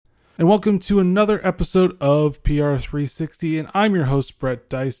and welcome to another episode of PR360, and I'm your host,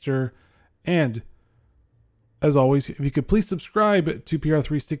 Brett Deister, and as always, if you could please subscribe to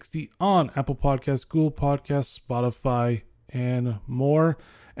PR360 on Apple Podcasts, Google Podcasts, Spotify, and more.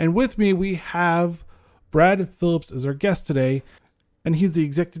 And with me, we have Brad Phillips as our guest today, and he's the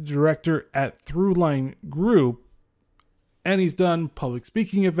executive director at Throughline Group, and he's done public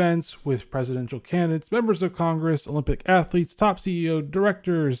speaking events with presidential candidates, members of Congress, Olympic athletes, top CEO,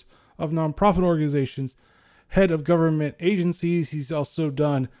 directors of nonprofit organizations, head of government agencies. He's also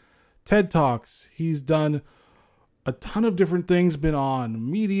done TED Talks. He's done a ton of different things, been on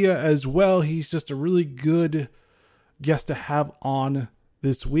media as well. He's just a really good guest to have on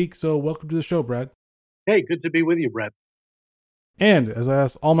this week. So welcome to the show, Brad. Hey, good to be with you, Brett. And as I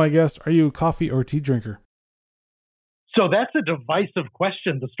ask all my guests, are you a coffee or tea drinker? So that's a divisive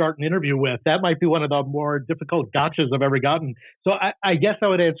question to start an interview with. That might be one of the more difficult gotchas I've ever gotten. So I guess I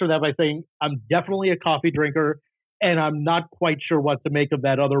would answer that by saying I'm definitely a coffee drinker, and I'm not quite sure what to make of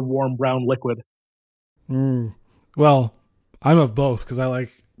that other warm brown liquid. Well, I'm of both because I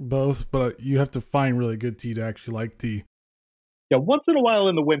like both, but you have to find really good tea to actually like tea. Yeah, once in a while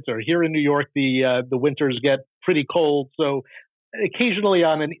in the winter. Here in New York, the winters get pretty cold, so occasionally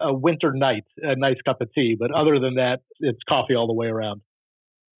on a winter night, a nice cup of tea. But other than that, it's coffee all the way around.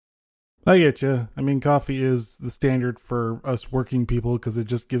 I get you. I mean, coffee is the standard for us working people because it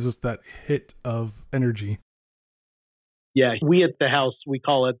just gives us that hit of energy. Yeah, we at the house, we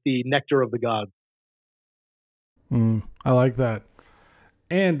call it the nectar of the gods. I like that.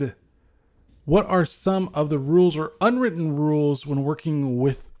 And what are some of the rules or unwritten rules when working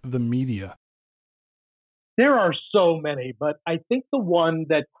with the media? There are so many, but I think the one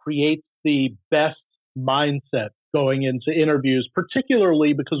that creates the best mindset going into interviews,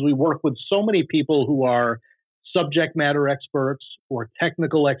 particularly because we work with so many people who are subject matter experts or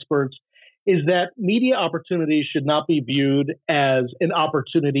technical experts, is that media opportunities should not be viewed as an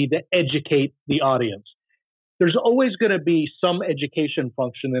opportunity to educate the audience. There's always going to be some education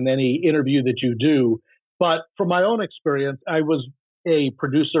function in any interview that you do. But from my own experience, I was a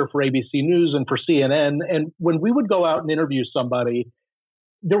producer for ABC News and for CNN. And when we would go out and interview somebody,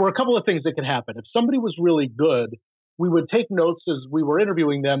 there were a couple of things that could happen. If somebody was really good, we would take notes as we were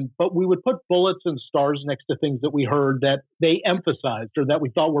interviewing them, but we would put bullets and stars next to things that we heard that they emphasized or that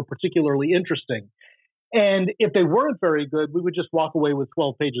we thought were particularly interesting. And if they weren't very good, we would just walk away with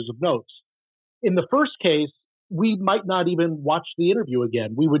 12 pages of notes. In the first case, we might not even watch the interview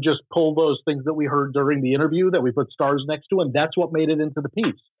again. We would just pull those things that we heard during the interview that we put stars next to, and that's what made it into the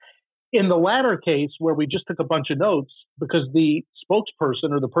piece. In the latter case, where we just took a bunch of notes because the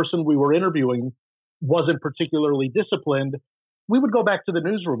spokesperson or the person we were interviewing wasn't particularly disciplined, we would go back to the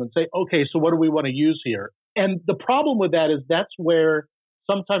newsroom and say, okay, so what do we want to use here? And the problem with that is that's where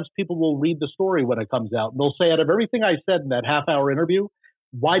sometimes people will read the story when it comes out. And they'll say, out of everything I said in that half-hour interview,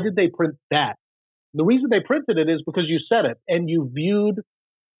 why did they print that? The reason they printed it is because you said it and you viewed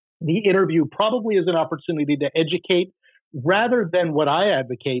the interview probably as an opportunity to educate rather than what I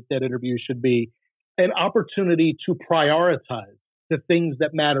advocate that interviews should be, an opportunity to prioritize the things that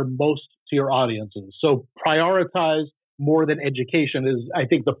matter most to your audiences. So prioritize more than education is, I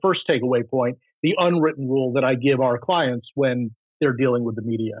think, the first takeaway point, the unwritten rule that I give our clients when they're dealing with the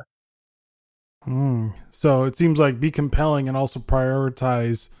media. So it seems like be compelling and also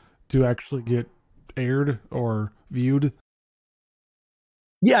prioritize to actually get aired or viewed.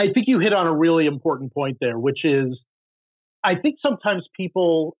 Yeah, I think you hit on a really important point there, which is I think sometimes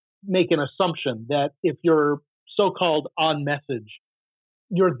people make an assumption that if you're so-called on message,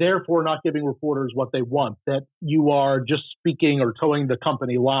 you're therefore not giving reporters what they want, that you are just speaking or towing the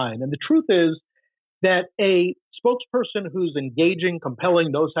company line. And the truth is that a spokesperson who's engaging,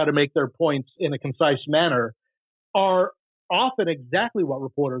 compelling, knows how to make their points in a concise manner are often exactly what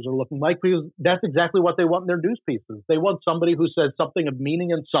reporters are looking like, because that's exactly what they want in their news pieces. They want somebody who says something of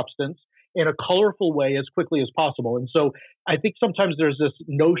meaning and substance in a colorful way as quickly as possible. And so I think sometimes there's this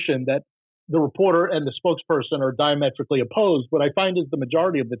notion that the reporter and the spokesperson are diametrically opposed. What I find is the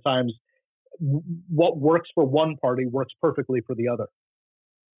majority of the times, what works for one party works perfectly for the other.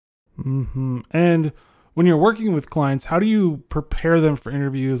 And when you're working with clients, how do you prepare them for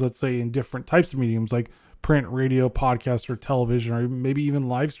interviews, let's say in different types of mediums like print, radio, podcast, or television, or maybe even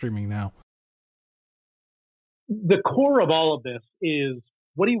live streaming now? The core of all of this is,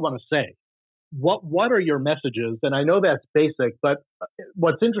 what do you want to say? What are your messages? And I know that's basic, but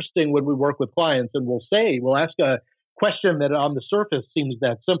what's interesting when we work with clients and we'll ask a question that on the surface seems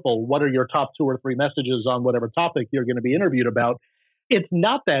that simple. What are your top 2 or 3 messages on whatever topic you're going to be interviewed about? It's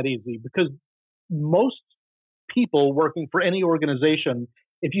not that easy because most people working for any organization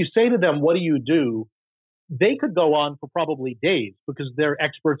if you say to them, what do you do? They could go on for probably days because they're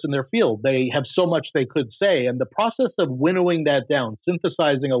experts in their field. They have so much they could say. And the process of winnowing that down,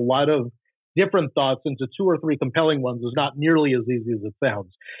 synthesizing a lot of different thoughts into two or three compelling ones is not nearly as easy as it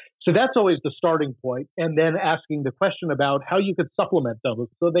sounds. So that's always the starting point. And then asking the question about how you could supplement those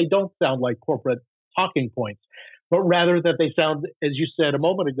so they don't sound like corporate talking points, but rather that they sound, as you said a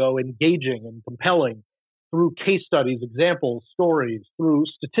moment ago, engaging and compelling through case studies, examples, stories, through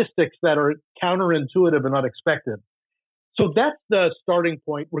statistics that are counterintuitive and unexpected. So that's the starting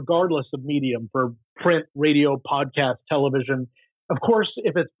point, regardless of medium, for print, radio, podcast, television. Of course,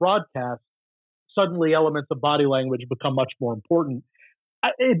 if it's broadcast, suddenly elements of body language become much more important.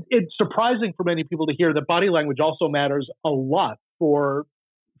 It's surprising for many people to hear that body language also matters a lot for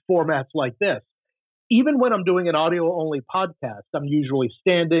formats like this. Even when I'm doing an audio only podcast, I'm usually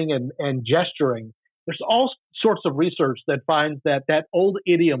standing and gesturing. There's all sorts of research that finds that that old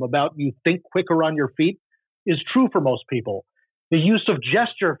idiom about you think quicker on your feet is true for most people. The use of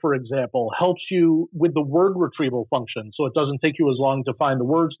gesture, for example, helps you with the word retrieval function, so it doesn't take you as long to find the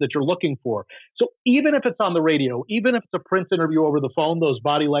words that you're looking for. So even if it's on the radio, even if it's a print interview over the phone, those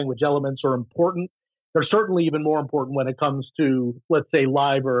body language elements are important. They're certainly even more important when it comes to, let's say,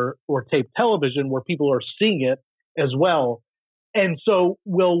 live or taped television, where people are seeing it as well. And so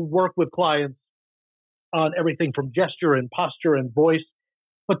we'll work with clients on everything from gesture and posture and voice.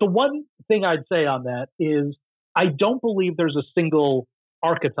 But the one thing I'd say on that is I don't believe there's a single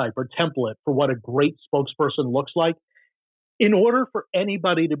archetype or template for what a great spokesperson looks like. In order for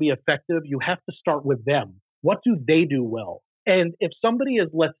anybody to be effective, you have to start with them. What do they do well? And if somebody is,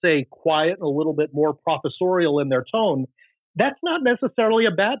 let's say, quiet and a little bit more professorial in their tone, that's not necessarily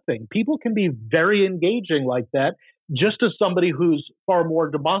a bad thing. People can be very engaging like that, just as somebody who's far more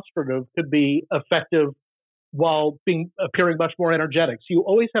demonstrative could be effective while appearing much more energetic. So you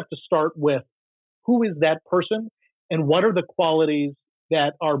always have to start with who is that person and what are the qualities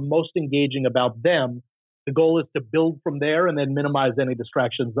that are most engaging about them. The goal is to build from there and then minimize any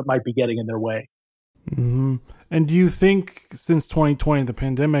distractions that might be getting in their way. Mm-hmm. And do you think since 2020, the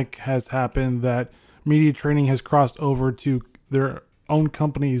pandemic has happened, that media training has crossed over to their own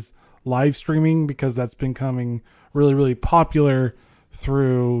companies live streaming, because that's becoming really, really popular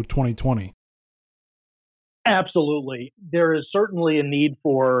through 2020? Absolutely. There is certainly a need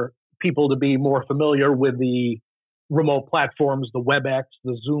for people to be more familiar with the remote platforms, the WebEx,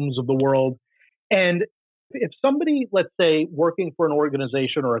 the Zooms of the world. And if somebody, let's say, working for an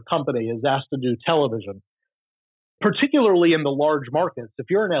organization or a company is asked to do television, particularly in the large markets, if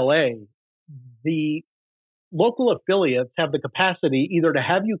you're in LA, the local affiliates have the capacity either to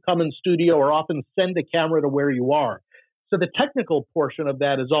have you come in studio or often send a camera to where you are. So the technical portion of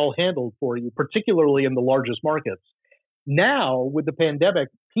that is all handled for you, particularly in the largest markets. Now, with the pandemic,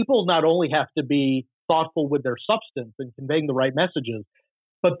 people not only have to be thoughtful with their substance and conveying the right messages,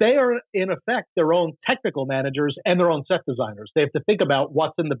 but they are, in effect, their own technical managers and their own set designers. They have to think about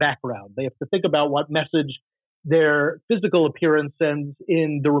what's in the background. They have to think about what message their physical appearance sends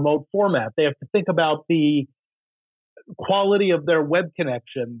in the remote format. They have to think about the quality of their web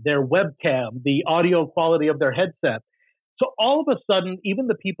connection, their webcam, the audio quality of their headset. So all of a sudden, even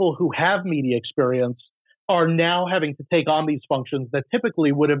the people who have media experience are now having to take on these functions that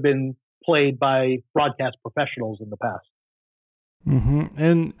typically would have been played by broadcast professionals in the past. Mm-hmm.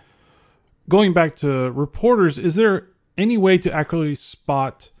 And going back to reporters, is there any way to accurately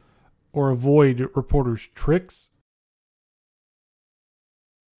spot or avoid reporters' tricks?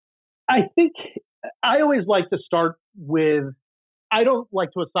 I think I always like to start with, I don't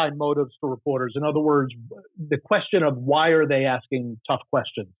like to assign motives to reporters. In other words, the question of why are they asking tough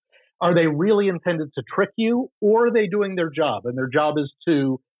questions? Are they really intended to trick you, or are they doing their job? And their job is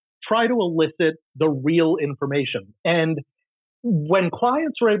to try to elicit the real information. And when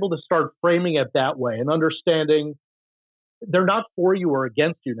clients are able to start framing it that way and understanding they're not for you or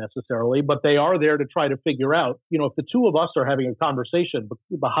against you necessarily, but they are there to try to figure out, if the two of us are having a conversation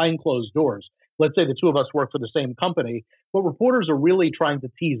behind closed doors, let's say the two of us work for the same company, what reporters are really trying to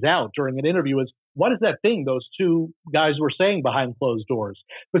tease out during an interview is, what is that thing those two guys were saying behind closed doors?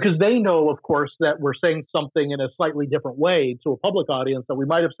 Because they know, of course, that we're saying something in a slightly different way to a public audience that we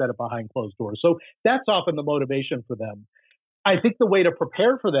might have said it behind closed doors. So that's often the motivation for them. I think the way to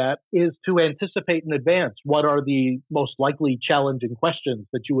prepare for that is to anticipate in advance what are the most likely challenging questions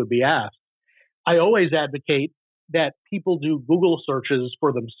that you would be asked. I always advocate that people do Google searches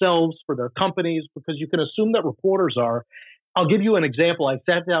for themselves, for their companies, because you can assume that reporters are. I'll give you an example. I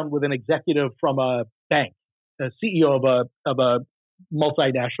sat down with an executive from a bank, a CEO of a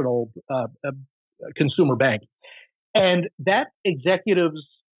multinational consumer bank. And that executive's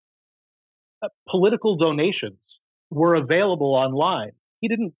political donations were available online. He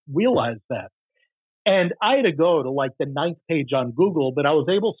didn't realize that. And I had to go to like the 9th page on Google, but I was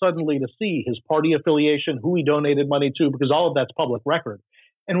able suddenly to see his party affiliation, who he donated money to, because all of that's public record.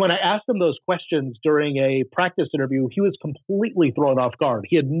 And when I asked him those questions during a practice interview, he was completely thrown off guard.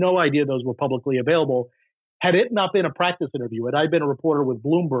 He had no idea those were publicly available. Had it not been a practice interview, had I been a reporter with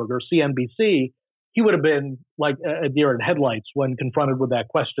Bloomberg or CNBC, he would have been like a deer in headlights when confronted with that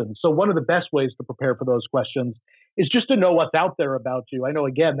question. So one of the best ways to prepare for those questions is just to know what's out there about you. I know,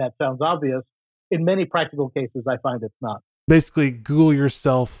 again, that sounds obvious. In many practical cases, I find it's not. Basically, Google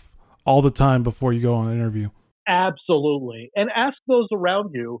yourself all the time before you go on an interview. Absolutely. And ask those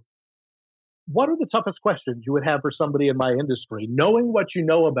around you, what are the toughest questions you would have for somebody in my industry? Knowing what you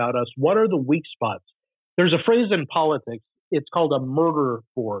know about us, what are the weak spots? There's a phrase in politics, it's called a murder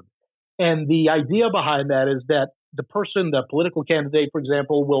board. And the idea behind that is that the person, the political candidate, for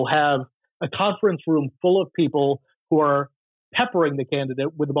example, will have a conference room full of people who are peppering the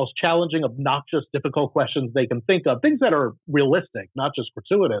candidate with the most challenging, obnoxious, difficult questions they can think of, things that are realistic, not just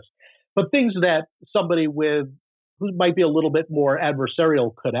gratuitous, but things that somebody who might be a little bit more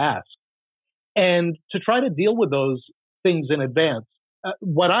adversarial could ask. And to try to deal with those things in advance,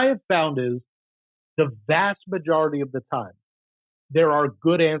 what I have found is the vast majority of the time, there are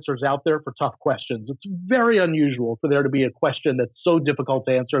good answers out there for tough questions. It's very unusual for there to be a question that's so difficult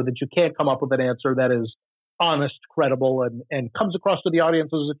to answer that you can't come up with an answer that is honest, credible, and comes across to the audience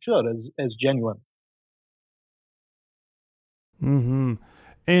as it should, as genuine. Mm-hmm.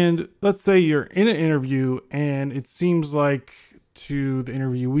 And let's say you're in an interview and it seems like to the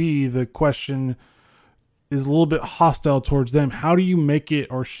interviewee, the question is a little bit hostile towards them. How do you make it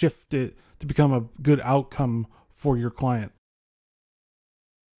or shift it to become a good outcome for your client?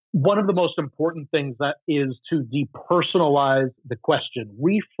 One of the most important things that is to depersonalize the question,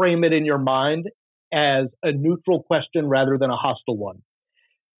 reframe it in your mind as a neutral question rather than a hostile one.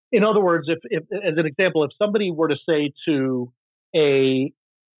 In other words, if as an example, if somebody were to say to a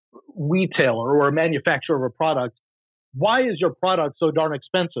retailer or a manufacturer of a product, why is your product so darn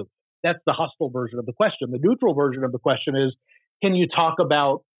expensive? That's the hostile version of the question. The neutral version of the question is, can you talk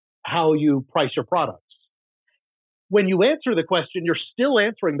about how you price your products? When you answer the question, you're still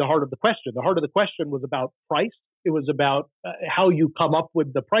answering the heart of the question. The heart of the question was about price. It was about how you come up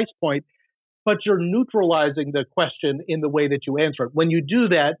with the price point, but you're neutralizing the question in the way that you answer it. When you do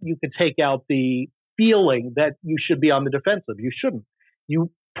that, you can take out the feeling that you should be on the defensive. You shouldn't.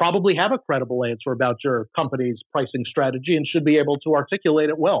 You probably have a credible answer about your company's pricing strategy and should be able to articulate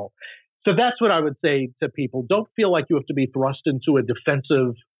it well. So that's what I would say to people. Don't feel like you have to be thrust into a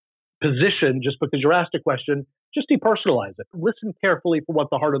defensive position just because you're asked a question. Just depersonalize it. Listen carefully for what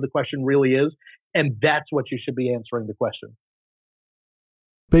the heart of the question really is, and that's what you should be answering the question.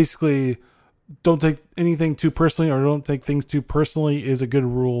 Basically, don't take anything too personally, or don't take things too personally is a good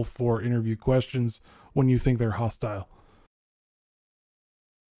rule for interview questions when you think they're hostile.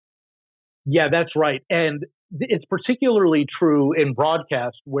 Yeah, that's right. And it's particularly true in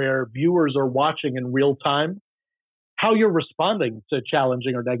broadcast where viewers are watching in real time. How you're responding to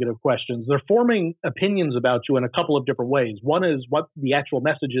challenging or negative questions. They're forming opinions about you in a couple of different ways. One is what the actual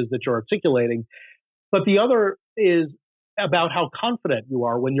message is that you're articulating, but the other is about how confident you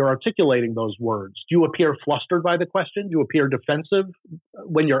are when you're articulating those words. Do you appear flustered by the question? Do you appear defensive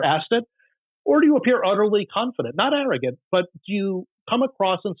when you're asked it? Or do you appear utterly confident, not arrogant, but do you come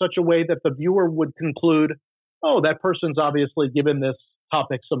across in such a way that the viewer would conclude, oh, that person's obviously given this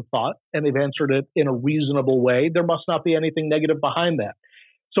topic some thought and they've answered it in a reasonable way. There must not be anything negative behind that.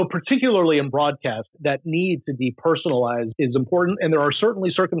 So particularly in broadcast, that need to depersonalize is important. And there are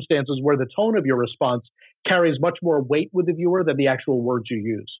certainly circumstances where the tone of your response carries much more weight with the viewer than the actual words you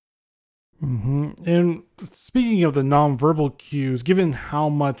use. Mm-hmm. And speaking of the nonverbal cues, given how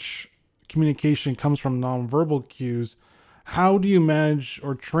much communication comes from nonverbal cues, how do you manage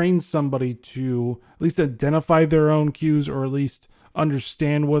or train somebody to at least identify their own cues, or at least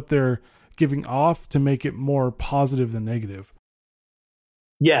understand what they're giving off to make it more positive than negative?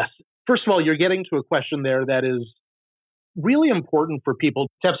 Yes. First of all, you're getting to a question there that is really important for people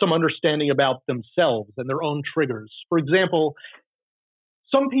to have some understanding about themselves and their own triggers. For example,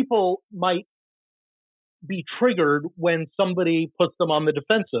 some people might be triggered when somebody puts them on the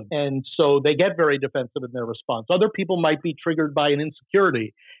defensive, and so they get very defensive in their response. Other people might be triggered by an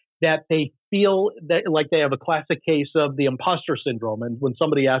insecurity that they feel that like they have a classic case of the imposter syndrome. And when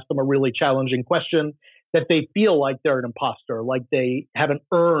somebody asks them a really challenging question, that they feel like they're an imposter, like they haven't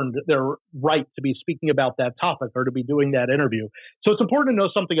earned their right to be speaking about that topic or to be doing that interview. So it's important to know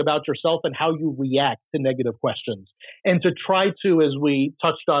something about yourself and how you react to negative questions, and to try to, as we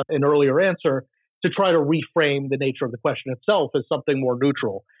touched on in an earlier answer, to try to reframe the nature of the question itself as something more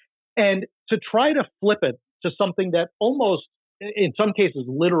neutral, and to try to flip it to something that almost, in some cases,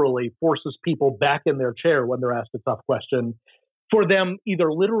 literally forces people back in their chair when they're asked a tough question, for them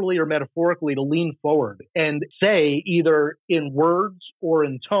either literally or metaphorically to lean forward and say, either in words or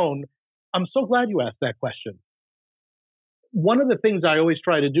in tone, "I'm so glad you asked that question." One of the things I always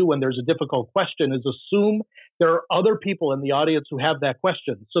try to do when there's a difficult question is assume there are other people in the audience who have that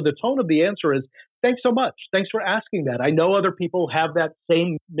question. So the tone of the answer is, "Thanks so much. Thanks for asking that. I know other people have that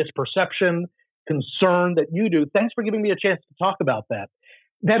same misperception, concern that you do. Thanks for giving me a chance to talk about that."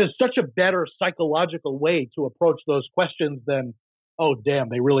 That is such a better psychological way to approach those questions than, "Oh, damn,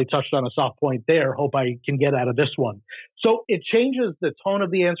 they really touched on a soft point there. Hope I can get out of this one." So it changes the tone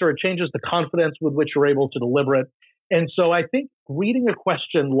of the answer. It changes the confidence with which you're able to deliver it. And so I think reading a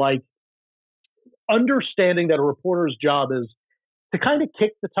question, like understanding that a reporter's job is to kind of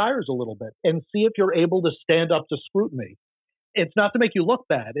kick the tires a little bit and see if you're able to stand up to scrutiny. It's not to make you look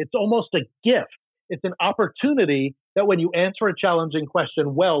bad. It's almost a gift. It's an opportunity that when you answer a challenging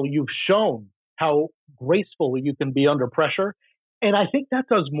question well, you've shown how graceful you can be under pressure. And I think that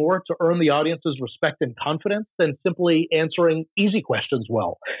does more to earn the audience's respect and confidence than simply answering easy questions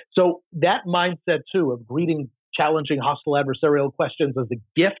well. So that mindset, too, of greeting challenging, hostile, adversarial questions as a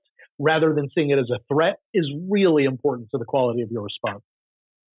gift rather than seeing it as a threat is really important to the quality of your response.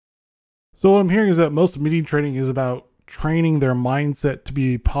 So what I'm hearing is that most media training is about training their mindset to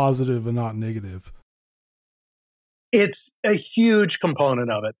be positive and not negative. It's a huge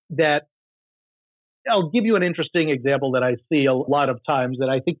component of it. That I'll give you an interesting example that I see a lot of times, and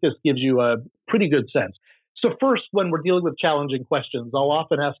I think this gives you a pretty good sense. So first, when we're dealing with challenging questions, I'll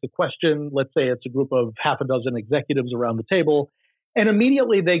often ask a question. Let's say it's a group of half a dozen executives around the table, and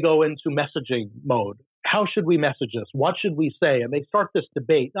immediately they go into messaging mode. How should we message this? What should we say? And they start this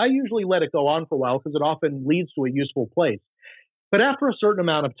debate. I usually let it go on for a while because it often leads to a useful place. But after a certain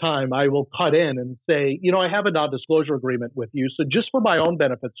amount of time, I will cut in and say, I have a non-disclosure agreement with you. So just for my own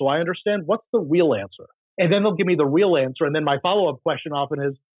benefit, so I understand, what's the real answer? And then they'll give me the real answer. And then my follow-up question often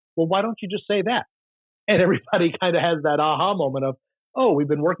is, well, why don't you just say that? And everybody kind of has that aha moment of, oh, we've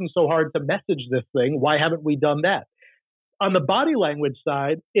been working so hard to message this thing. Why haven't we done that? On the body language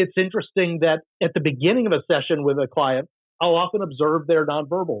side, it's interesting that at the beginning of a session with a client, I'll often observe their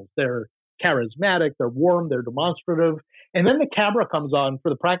nonverbals. They're charismatic, they're warm, they're demonstrative. And then the camera comes on for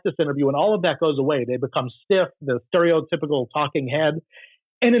the practice interview and all of that goes away. They become stiff, the stereotypical talking head.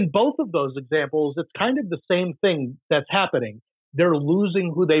 And in both of those examples, it's kind of the same thing that's happening. They're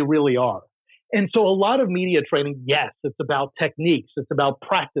losing who they really are. And so a lot of media training, yes, it's about techniques, it's about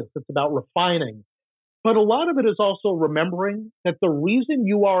practice, it's about refining. But a lot of it is also remembering that the reason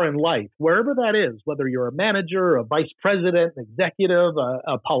you are in life, wherever that is, whether you're a manager, a vice president, an executive,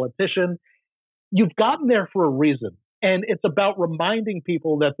 a politician, you've gotten there for a reason. And it's about reminding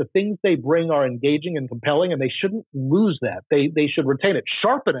people that the things they bring are engaging and compelling, and they shouldn't lose that. They should retain it,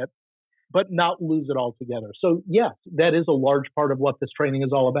 sharpen it, but not lose it altogether. So yes, that is a large part of what this training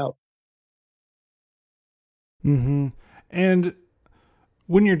is all about. Mm-hmm. And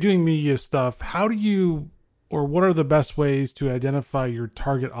when you're doing media stuff, how do you, or what are the best ways to identify your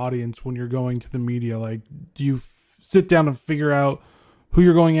target audience when you're going to the media? Like, do you sit down and figure out who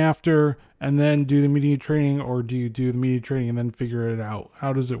you're going after and then do the media training, or do you do the media training and then figure it out?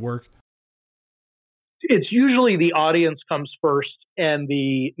 How does it work? It's usually the audience comes first and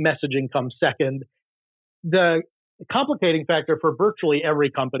the messaging comes second. The complicating factor for virtually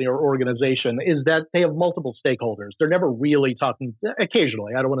every company or organization is that they have multiple stakeholders. They're never really talking,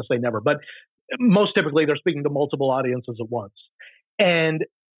 occasionally, I don't want to say never, but most typically they're speaking to multiple audiences at once. And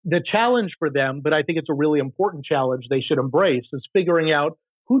the challenge for them, but I think it's a really important challenge they should embrace, is figuring out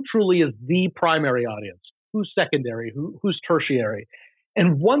who truly is the primary audience, who's secondary, who's tertiary.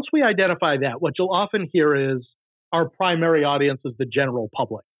 And once we identify that, what you'll often hear is our primary audience is the general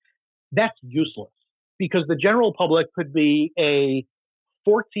public. That's useless, because the general public could be a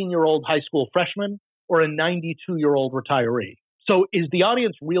 14-year-old high school freshman or a 92-year-old retiree. So is the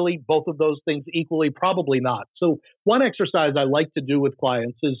audience really both of those things equally? Probably not. So one exercise I like to do with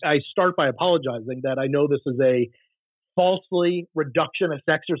clients is I start by apologizing that I know this is a falsely reductionist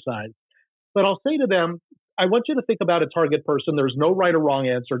exercise, but I'll say to them, I want you to think about a target person. There's no right or wrong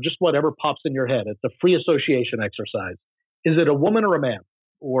answer, just whatever pops in your head. It's a free association exercise. Is it a woman or a man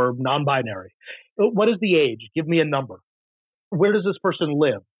or non-binary? What is the age? Give me a number. Where does this person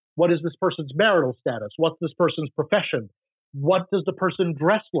live? What is this person's marital status? What's this person's profession? What does the person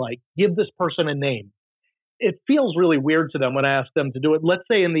dress like? Give this person a name. It feels really weird to them when I ask them to do it. Let's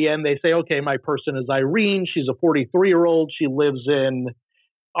say in the end they say, okay, my person is Irene. She's a 43-year-old. She lives in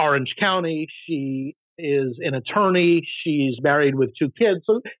Orange County. She is an attorney. She's married with 2 kids.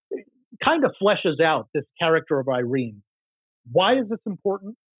 So it kind of fleshes out this character of Irene. Why is this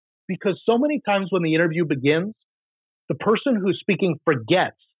important? Because so many times when the interview begins, the person who's speaking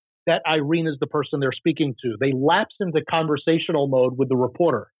forgets that Irene is the person they're speaking to. They lapse into conversational mode with the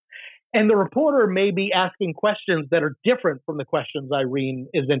reporter. And the reporter may be asking questions that are different from the questions Irene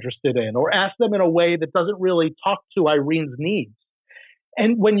is interested in, or ask them in a way that doesn't really talk to Irene's needs.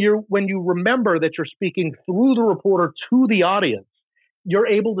 And when you remember that you're speaking through the reporter to the audience, you're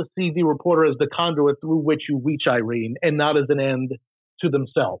able to see the reporter as the conduit through which you reach Irene and not as an end to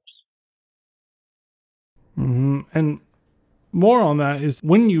themselves. Mm-hmm. And more on that is,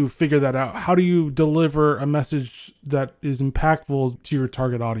 when you figure that out, how do you deliver a message that is impactful to your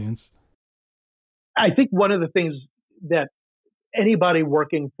target audience? I think one of the things that anybody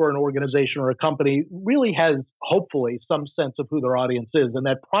working for an organization or a company really has, hopefully, some sense of who their audience is. And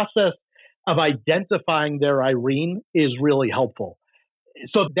that process of identifying their Irene is really helpful.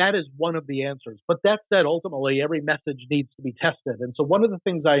 So that is one of the answers. But that said, ultimately, every message needs to be tested. And so one of the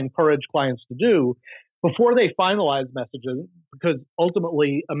things I encourage clients to do before they finalize messages, because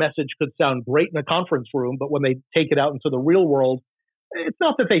ultimately a message could sound great in a conference room, but when they take it out into the real world, it's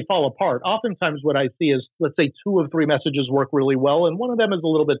not that they fall apart. Oftentimes what I see is, let's say 2 of 3 messages work really well, and one of them is a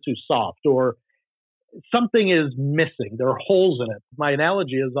little bit too soft, or something is missing. There are holes in it. My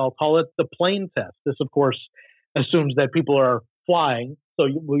analogy is, I'll call it the plane test. This, of course, assumes that people are flying, so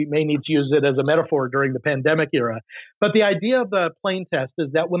we may need to use it as a metaphor during the pandemic era. But the idea of the plane test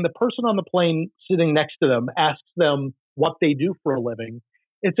is that when the person on the plane sitting next to them asks them what they do for a living,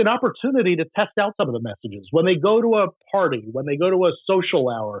 it's an opportunity to test out some of the messages. When they go to a party, when they go to a social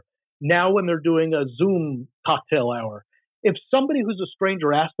hour, now when they're doing a Zoom cocktail hour, if somebody who's a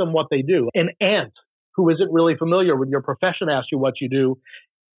stranger asks them what they do, an aunt who isn't really familiar with your profession asks you what you do,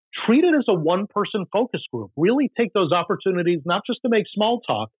 treat it as a one-person focus group. Really take those opportunities, not just to make small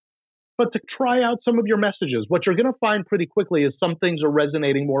talk, but to try out some of your messages. What you're going to find pretty quickly is some things are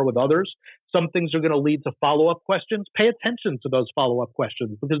resonating more with others. Some things are going to lead to follow-up questions. Pay attention to those follow-up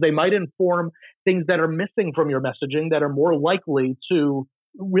questions, because they might inform things that are missing from your messaging that are more likely to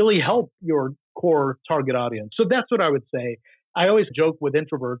really help your core target audience. So that's what I would say. I always joke with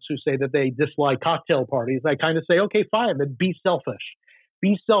introverts who say that they dislike cocktail parties. I kind of say, okay, fine, then be selfish.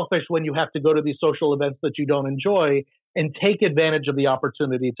 Be selfish when you have to go to these social events that you don't enjoy, and take advantage of the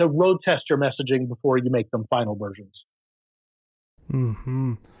opportunity to road test your messaging before you make them final versions.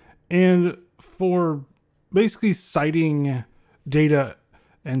 Mm-hmm. And for basically citing data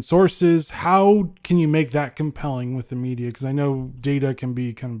and sources, how can you make that compelling with the media? Because I know data can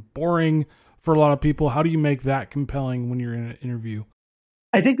be kind of boring for a lot of people. How do you make that compelling when you're in an interview?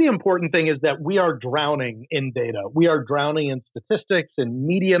 I think the important thing is that we are drowning in data. We are drowning in statistics and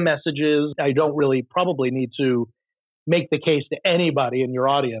media messages. I don't really probably need to make the case to anybody in your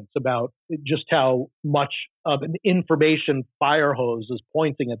audience about just how much of an information fire hose is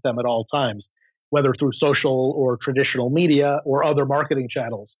pointing at them at all times, whether through social or traditional media or other marketing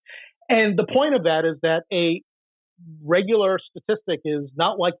channels. And the point of that is that a regular statistic is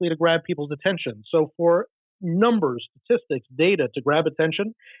not likely to grab people's attention. So for numbers, statistics, data to grab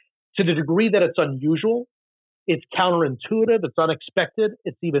attention, to the degree that it's unusual, it's counterintuitive, it's unexpected,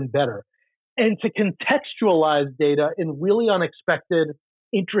 it's even better. And to contextualize data in really unexpected,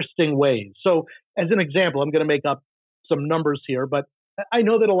 interesting ways. So as an example, I'm going to make up some numbers here, but I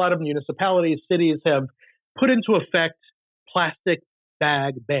know that a lot of municipalities, cities have put into effect plastic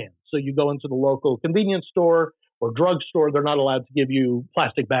bag bans. So you go into the local convenience store or drugstore, they're not allowed to give you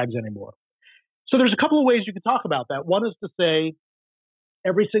plastic bags anymore. So there's a couple of ways you can talk about that. One is to say,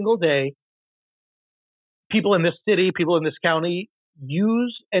 every single day, people in this city, people in this county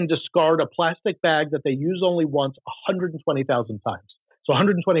use and discard a plastic bag that they use only once 120,000 times. So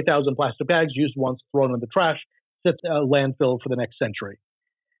 120,000 plastic bags used once, thrown in the trash, sits a landfill for the next century.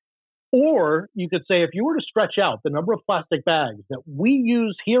 Or you could say, if you were to stretch out the number of plastic bags that we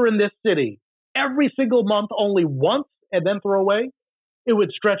use here in this city every single month only once and then throw away, it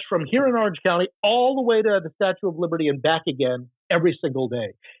would stretch from here in Orange County all the way to the Statue of Liberty and back again every single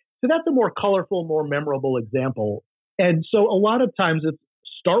day. So that's a more colorful, more memorable example. And so a lot of times it's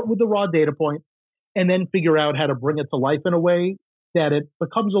start with the raw data point and then figure out how to bring it to life in a way that it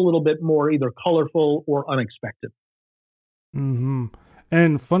becomes a little bit more either colorful or unexpected. Mm-hmm.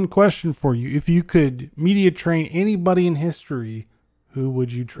 And fun question for you. If you could media train anybody in history, who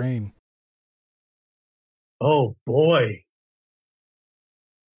would you train? Oh, boy.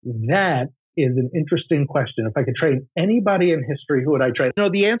 That is an interesting question. If I could train anybody in history, who would I train?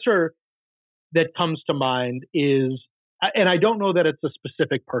 The answer that comes to mind is, and I don't know that it's a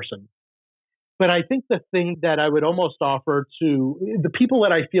specific person, but I think the thing that I would almost offer to the people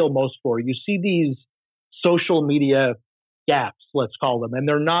that I feel most for, you see these social media gaps, let's call them, and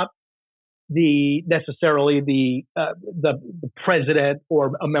they're not necessarily the president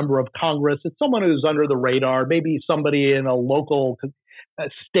or a member of Congress. It's someone who's under the radar, maybe somebody in a local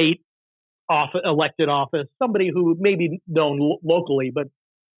state elected office, somebody who may be known locally but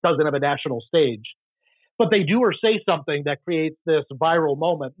doesn't have a national stage. But they do or say something that creates this viral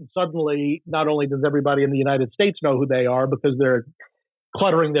moment. And suddenly, not only does everybody in the United States know who they are because they're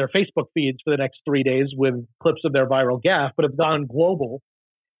cluttering their Facebook feeds for the next 3 days with clips of their viral gaffe, but it's gone global.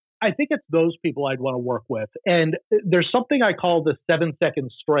 I think it's those people I'd want to work with. And there's something I call the 7-second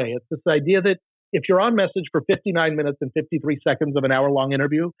stray. It's this idea that if you're on message for 59 minutes and 53 seconds of an hour-long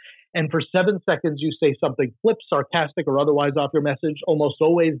interview, and for 7 seconds you say something flip, sarcastic, or otherwise off your message, almost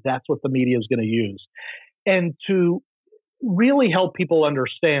always that's what the media is going to use. And to really help people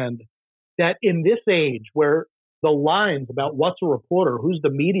understand that in this age where the lines about what's a reporter, who's the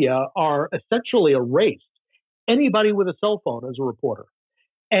media, are essentially erased, anybody with a cell phone is a reporter.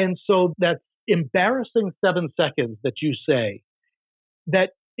 And so that embarrassing 7 seconds that you say, that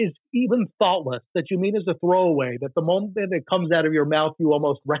is even thoughtless, that you mean as a throwaway, that the moment it comes out of your mouth, you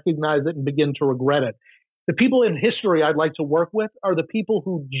almost recognize it and begin to regret it. The people in history I'd like to work with are the people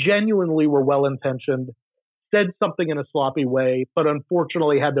who genuinely were well-intentioned, said something in a sloppy way, but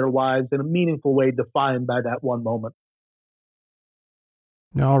unfortunately had their lives in a meaningful way defined by that one moment.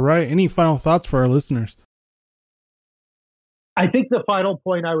 All right. Any final thoughts for our listeners? I think the final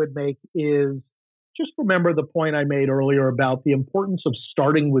point I would make is just remember the point I made earlier about the importance of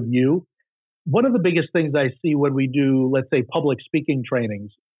starting with you. One of the biggest things I see when we do, let's say, public speaking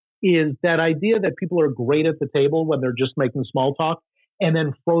trainings is that idea that people are great at the table when they're just making small talk and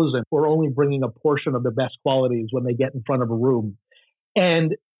then frozen or only bringing a portion of the best qualities when they get in front of a room.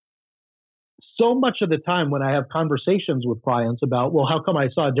 And so much of the time when I have conversations with clients about, well, how come I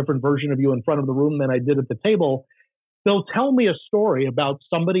saw a different version of you in front of the room than I did at the table? They'll tell me a story about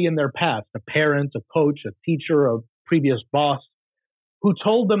somebody in their past, a parent, a coach, a teacher, a previous boss, who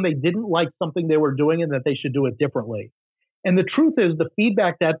told them they didn't like something they were doing and that they should do it differently. And the truth is the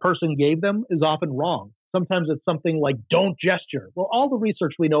feedback that person gave them is often wrong. Sometimes it's something like, don't gesture. Well, all the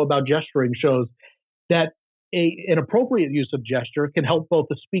research we know about gesturing shows that an appropriate use of gesture can help both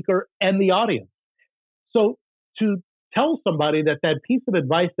the speaker and the audience. So to tell somebody that that piece of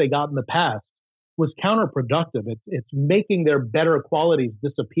advice they got in the past was counterproductive, it's making their better qualities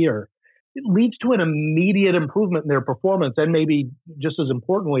disappear, it leads to an immediate improvement in their performance and maybe just as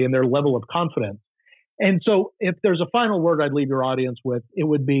importantly in their level of confidence. And so if there's a final word I'd leave your audience with, it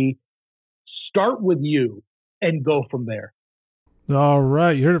would be start with you and go from there. All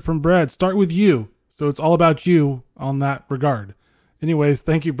right. You heard it from Brad. Start with you. So it's all about you on that regard. Anyways,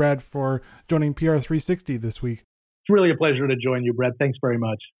 thank you, Brad, for joining PR360 this week. It's really a pleasure to join you, Brett. Thanks very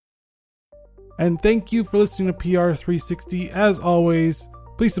much. And thank you for listening to PR360. As always,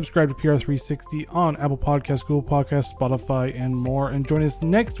 please subscribe to PR360 on Apple Podcasts, Google Podcasts, Spotify, and more. And join us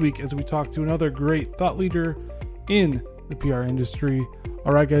next week as we talk to another great thought leader in the PR industry.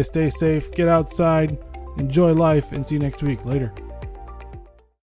 All right, guys, stay safe, get outside, enjoy life, and see you next week. Later.